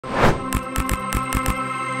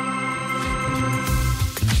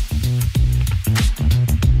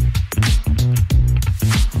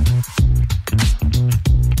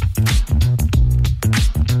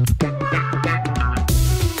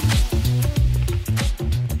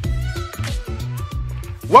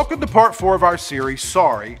Welcome to part 4 of our series,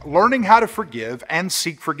 Sorry, Learning How to Forgive and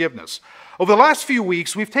Seek Forgiveness. Over the last few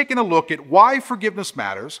weeks, we've taken a look at why forgiveness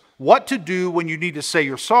matters, what to do when you need to say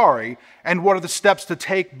you're sorry, and what are the steps to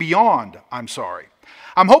take beyond I'm sorry.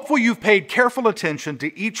 I'm hopeful you've paid careful attention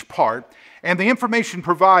to each part, and the information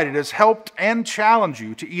provided has helped and challenged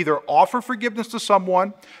you to either offer forgiveness to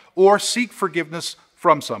someone or seek forgiveness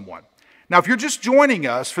from someone. Now, if you're just joining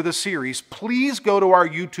us for this series, please go to our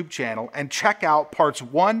YouTube channel and check out parts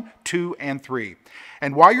 1, 2, and 3.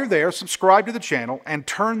 And while you're there, subscribe to the channel and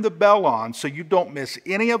turn the bell on so you don't miss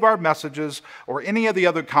any of our messages or any of the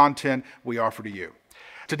other content we offer to you.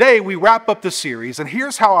 Today, we wrap up the series, and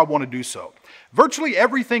here's how I want to do so. Virtually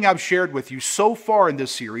everything I've shared with you so far in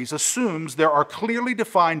this series assumes there are clearly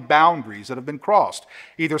defined boundaries that have been crossed.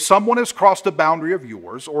 Either someone has crossed a boundary of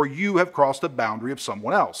yours, or you have crossed a boundary of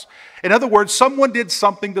someone else. In other words, someone did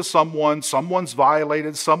something to someone, someone's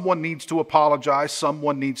violated, someone needs to apologize,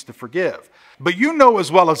 someone needs to forgive. But you know as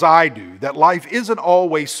well as I do that life isn't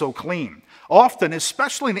always so clean. Often,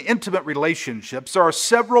 especially in intimate relationships, there are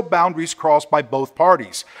several boundaries crossed by both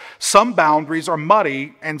parties. Some boundaries are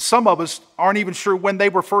muddy, and some of us aren't even sure when they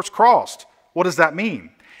were first crossed. What does that mean?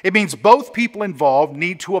 It means both people involved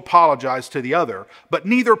need to apologize to the other, but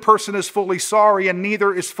neither person is fully sorry and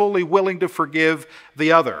neither is fully willing to forgive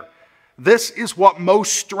the other. This is what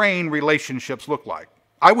most strained relationships look like.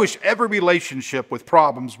 I wish every relationship with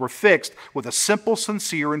problems were fixed with a simple,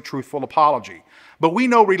 sincere, and truthful apology. But we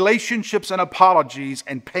know relationships and apologies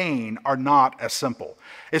and pain are not as simple,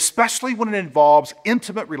 especially when it involves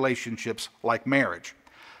intimate relationships like marriage.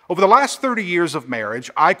 Over the last 30 years of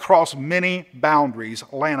marriage, I crossed many boundaries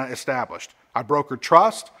Lana established. I broke her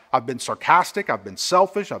trust, I've been sarcastic, I've been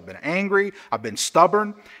selfish, I've been angry, I've been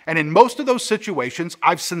stubborn, and in most of those situations,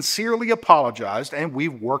 I've sincerely apologized and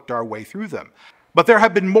we've worked our way through them. But there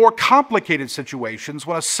have been more complicated situations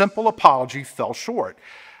when a simple apology fell short.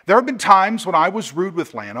 There have been times when I was rude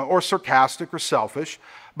with Lana or sarcastic or selfish,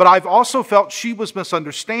 but I've also felt she was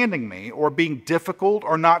misunderstanding me or being difficult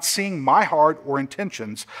or not seeing my heart or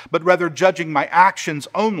intentions, but rather judging my actions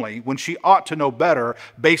only when she ought to know better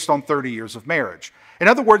based on 30 years of marriage. In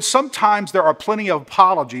other words, sometimes there are plenty of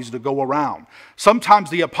apologies to go around. Sometimes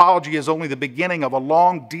the apology is only the beginning of a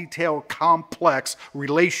long, detailed, complex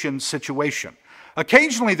relation situation.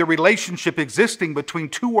 Occasionally, the relationship existing between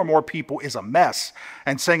two or more people is a mess,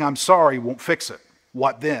 and saying I'm sorry won't fix it.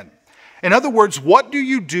 What then? In other words, what do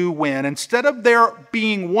you do when, instead of there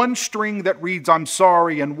being one string that reads I'm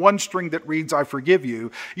sorry and one string that reads I forgive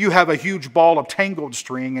you, you have a huge ball of tangled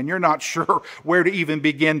string and you're not sure where to even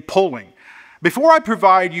begin pulling? Before I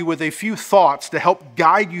provide you with a few thoughts to help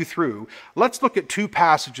guide you through, let's look at two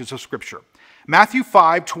passages of Scripture. Matthew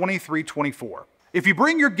 5:23-24. If you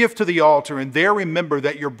bring your gift to the altar and there remember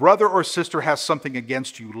that your brother or sister has something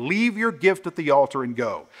against you, leave your gift at the altar and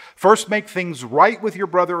go. First make things right with your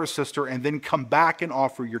brother or sister and then come back and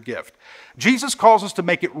offer your gift. Jesus calls us to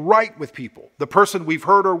make it right with people, the person we've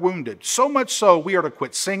hurt or wounded. So much so we are to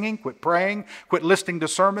quit singing, quit praying, quit listening to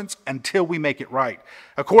sermons until we make it right.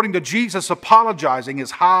 According to Jesus, apologizing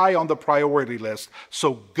is high on the priority list,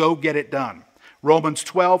 so go get it done. Romans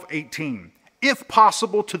 12:18. If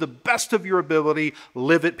possible, to the best of your ability,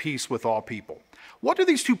 live at peace with all people. What do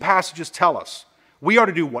these two passages tell us? We are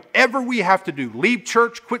to do whatever we have to do. Leave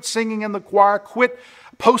church, quit singing in the choir, quit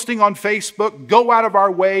posting on Facebook, go out of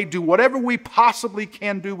our way, do whatever we possibly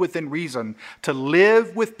can do within reason to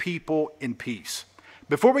live with people in peace.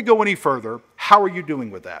 Before we go any further, how are you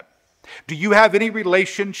doing with that? Do you have any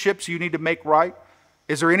relationships you need to make right?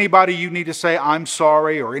 Is there anybody you need to say, I'm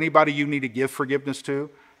sorry, or anybody you need to give forgiveness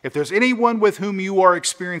to? If there's anyone with whom you are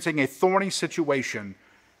experiencing a thorny situation,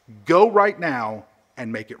 go right now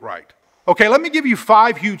and make it right. Okay, let me give you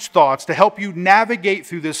 5 huge thoughts to help you navigate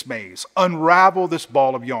through this maze, unravel this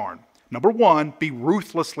ball of yarn. Number 1, be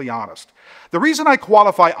ruthlessly honest. The reason I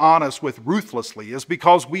qualify honest with ruthlessly is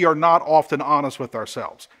because we are not often honest with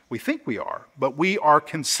ourselves. We think we are, but we are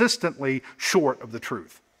consistently short of the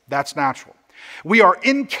truth. That's natural. We are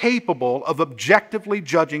incapable of objectively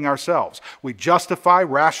judging ourselves. We justify,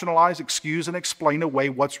 rationalize, excuse, and explain away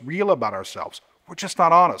what's real about ourselves. We're just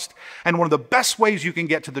not honest. And one of the best ways you can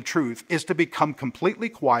get to the truth is to become completely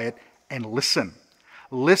quiet and listen.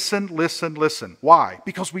 Listen, listen, listen. Why?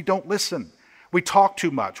 Because we don't listen. We talk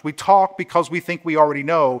too much. We talk because we think we already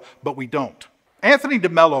know, but we don't. Anthony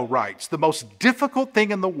DeMello writes, the most difficult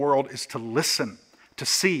thing in the world is to listen, to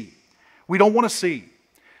see. We don't want to see.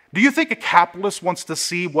 Do you think a capitalist wants to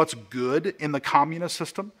see what's good in the communist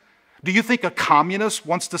system? Do you think a communist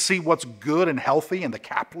wants to see what's good and healthy in the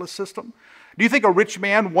capitalist system? Do you think a rich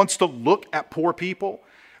man wants to look at poor people?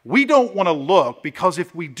 We don't want to look because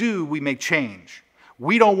if we do, we may change.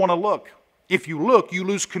 We don't want to look. If you look, you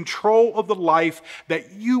lose control of the life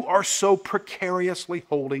that you are so precariously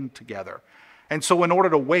holding together. And so in order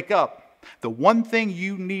to wake up, the one thing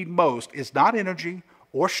you need most is not energy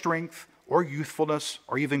or strength or youthfulness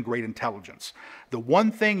or even great intelligence. The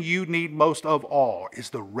one thing you need most of all is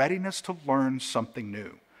the readiness to learn something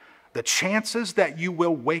new. The chances that you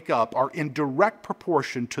will wake up are in direct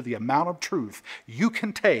proportion to the amount of truth you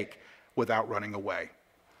can take without running away.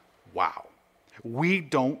 Wow. We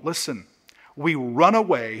don't listen. We run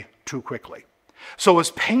away too quickly. So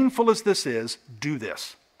as painful as this is, do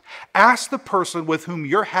this. Ask the person with whom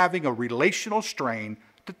you're having a relational strain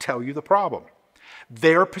to tell you the problem,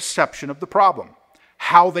 their perception of the problem,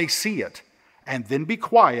 how they see it, and then be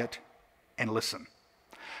quiet and listen.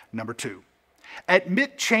 Number 2,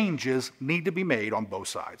 admit changes need to be made on both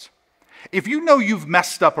sides. If you know you've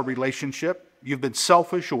messed up a relationship, you've been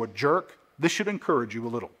selfish or a jerk, this should encourage you a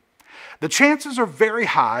little. The chances are very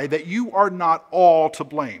high that you are not all to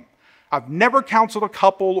blame. I've never counseled a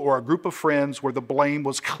couple or a group of friends where the blame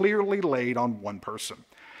was clearly laid on one person.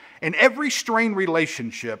 In every strained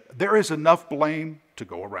relationship, there is enough blame to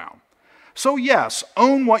go around. So yes,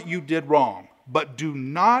 own what you did wrong, but do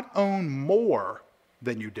not own more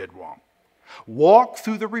than you did wrong. Walk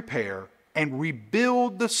through the repair and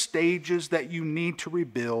rebuild the stages that you need to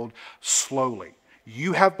rebuild slowly.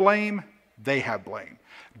 You have blame, they have blame.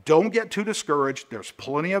 Don't get too discouraged. There's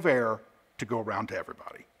plenty of air to go around to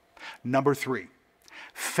everybody. Number 3,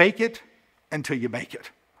 fake it until you make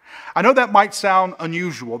it. I know that might sound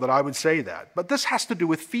unusual that I would say that, but this has to do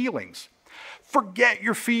with feelings. Forget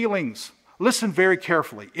your feelings. Listen very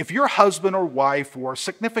carefully. If your husband or wife or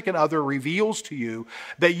significant other reveals to you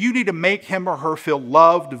that you need to make him or her feel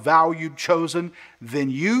loved, valued, chosen,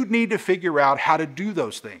 then you need to figure out how to do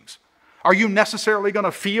those things. Are you necessarily going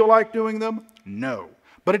to feel like doing them? No,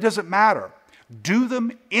 but it doesn't matter. Do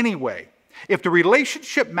them anyway. If the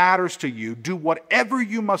relationship matters to you, do whatever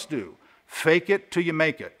you must do. Fake it till you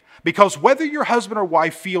make it. Because whether your husband or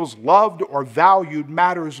wife feels loved or valued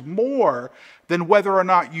matters more than whether or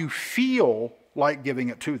not you feel like giving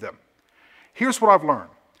it to them. Here's what I've learned.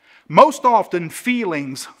 Most often,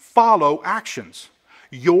 feelings follow actions.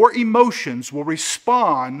 Your emotions will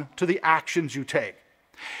respond to the actions you take.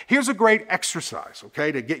 Here's a great exercise,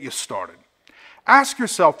 okay, to get you started. Ask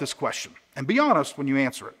yourself this question, and be honest when you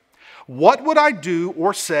answer it. What would I do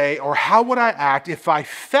or say, or how would I act if I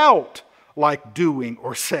felt like doing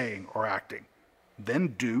or saying or acting?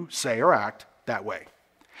 Then do, say, or act that way.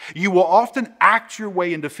 You will often act your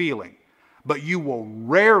way into feeling, but you will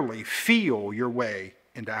rarely feel your way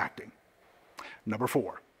into acting. Number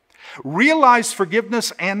 4, realize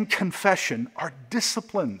forgiveness and confession are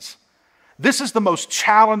disciplines. This is the most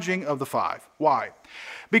challenging of the 5. Why?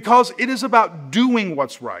 Because it is about doing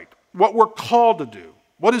what's right, what we're called to do,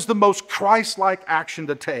 what is the most Christ-like action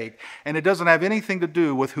to take, and it doesn't have anything to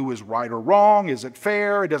do with who is right or wrong, is it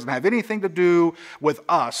fair? It doesn't have anything to do with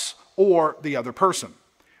us or the other person.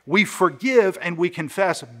 We forgive and we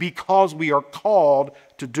confess because we are called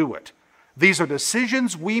to do it. These are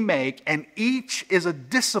decisions we make, and each is a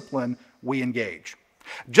discipline we engage.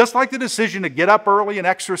 Just like the decision to get up early and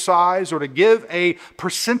exercise or to give a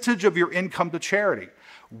percentage of your income to charity.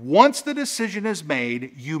 Once the decision is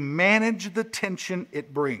made, you manage the tension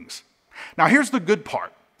it brings. Now, here's the good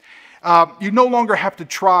part. You no longer have to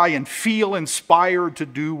try and feel inspired to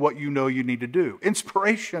do what you know you need to do.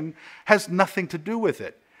 Inspiration has nothing to do with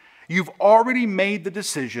it. You've already made the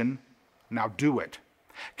decision, now do it.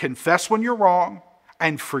 Confess when you're wrong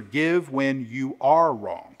and forgive when you are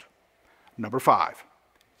wronged. Number 5,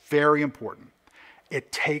 very important.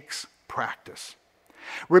 It takes practice.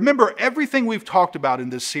 Remember, everything we've talked about in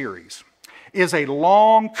this series is a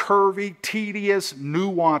long, curvy, tedious,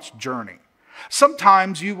 nuanced journey.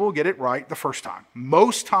 Sometimes you will get it right the first time.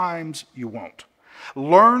 Most times you won't.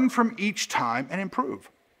 Learn from each time and improve.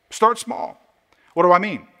 Start small. What do I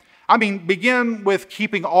mean? Begin with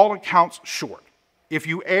keeping all accounts short. If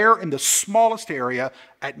you err in the smallest area,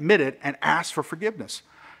 admit it and ask for forgiveness.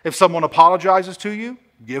 If someone apologizes to you,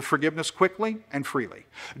 give forgiveness quickly and freely.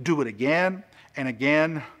 Do it again and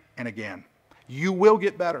again and again. You will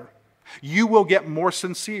get better. You will get more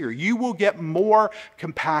sincere. You will get more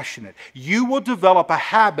compassionate. You will develop a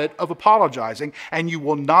habit of apologizing, and you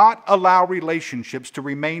will not allow relationships to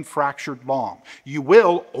remain fractured long. You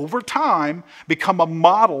will, over time, become a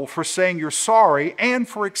model for saying you're sorry and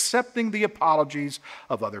for accepting the apologies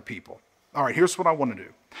of other people. All right, here's what I want to do.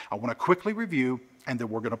 I want to quickly review, and then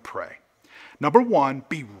we're going to pray. Number 1,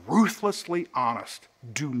 be ruthlessly honest.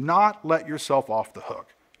 Do not let yourself off the hook.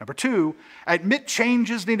 Number 2, admit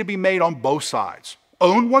changes need to be made on both sides.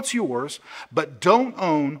 Own what's yours, but don't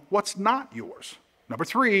own what's not yours. Number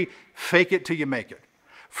 3, fake it till you make it.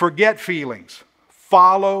 Forget feelings.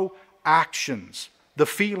 Follow actions. The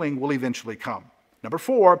feeling will eventually come. Number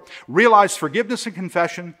 4, realize forgiveness and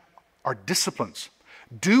confession are disciplines.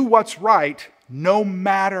 Do what's right no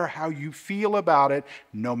matter how you feel about it,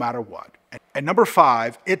 no matter what. And number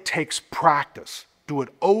 5, it takes practice. Do it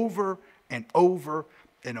over and over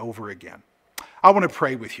and over again. I want to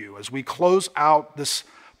pray with you as we close out this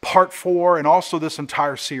part 4 and also this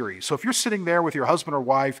entire series. So if you're sitting there with your husband or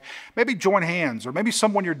wife, maybe join hands, or maybe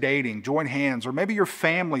someone you're dating, join hands, or maybe your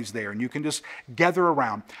family's there and you can just gather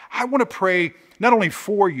around. I want to pray not only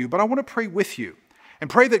for you, but I want to pray with you. And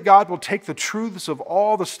pray that God will take the truths of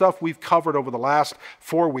all the stuff we've covered over the last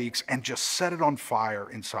 4 weeks and just set it on fire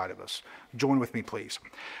inside of us. Join with me, please.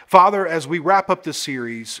 Father, as we wrap up this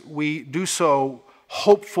series, we do so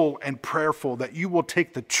hopeful and prayerful that you will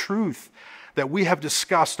take the truth that we have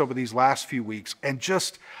discussed over these last few weeks and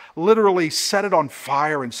just literally set it on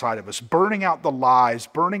fire inside of us, burning out the lies,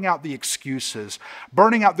 burning out the excuses,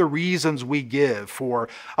 burning out the reasons we give for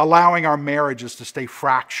allowing our marriages to stay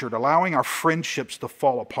fractured, allowing our friendships to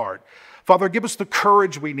fall apart. Father, give us the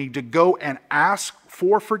courage we need to go and ask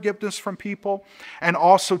for forgiveness from people and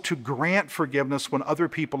also to grant forgiveness when other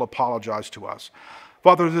people apologize to us.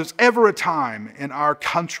 Father, if there's ever a time in our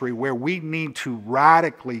country where we need to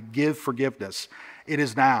radically give forgiveness, it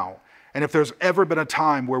is now. And if there's ever been a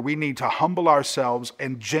time where we need to humble ourselves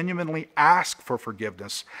and genuinely ask for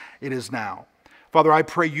forgiveness, it is now. Father, I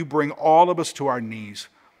pray you bring all of us to our knees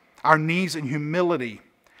in humility,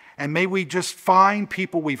 and may we just find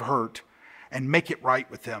people we've hurt and make it right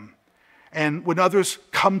with them. And when others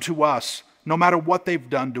come to us, no matter what they've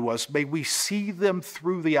done to us, may we see them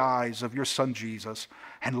through the eyes of your Son Jesus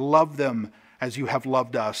and love them as you have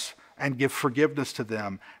loved us and give forgiveness to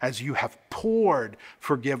them as you have poured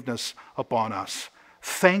forgiveness upon us.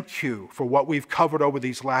 Thank you for what we've covered over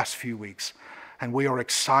these last few weeks, and we are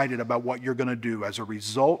excited about what you're going to do as a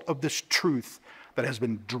result of this truth that has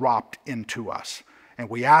been dropped into us. And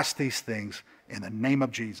we ask these things in the name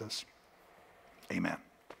of Jesus. Amen.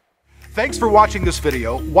 Thanks for watching this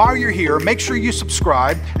video. While you're here, make sure you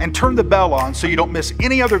subscribe and turn the bell on so you don't miss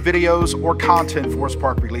any other videos or content Forest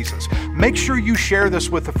Park releases. Make sure you share this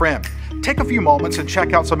with a friend. Take a few moments and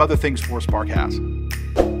check out some other things Forest Park has.